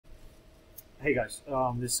Hey guys,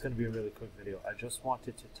 this is going to be a really quick video. I just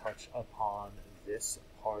wanted to touch upon this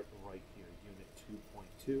part right here, Unit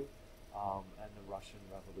 2.2, and the Russian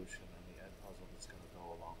Revolution and the end puzzle that's going to go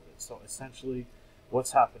along with it. So essentially,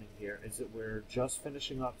 what's happening here is that we're just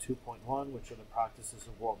finishing up 2.1, which are the practices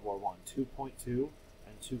of World War I. 2.2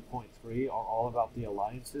 and 2.3 are all about the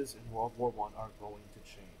alliances in World War I are going to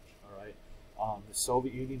change, all right? The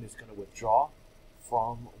Soviet Union is going to withdraw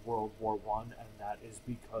from World War I, and that is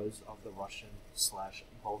because of the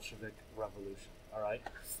Russian/Bolshevik Revolution. All right,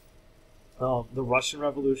 the Russian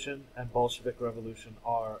Revolution and Bolshevik Revolution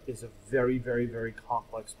is a very, very, very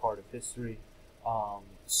complex part of history.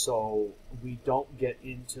 So we don't get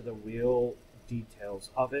into the real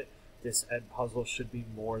details of it. This end puzzle should be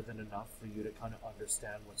more than enough for you to kind of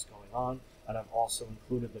understand what's going on. And I've also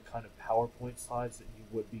included the kind of PowerPoint slides that you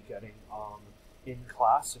would be getting in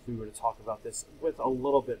class if we were to talk about this with a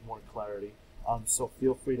little bit more clarity. So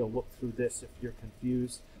feel free to look through this if you're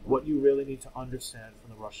confused. What you really need to understand from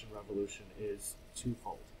the Russian Revolution is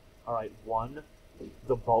twofold. All right, one,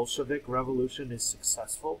 the Bolshevik Revolution is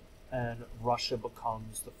successful and Russia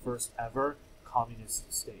becomes the first ever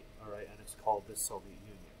communist state, all right, and it's called the Soviet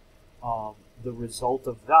Union. The result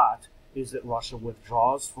of that is that Russia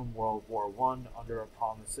withdraws from World War I under a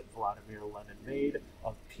promise that Vladimir Lenin made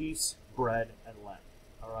of peace, bread, and land.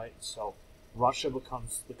 All right, so Russia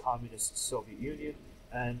becomes the communist Soviet Union,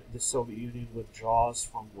 and the Soviet Union withdraws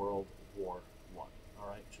from World War I. All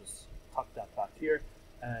right, just tuck that back here,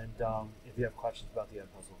 and if you have questions about the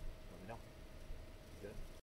end puzzle,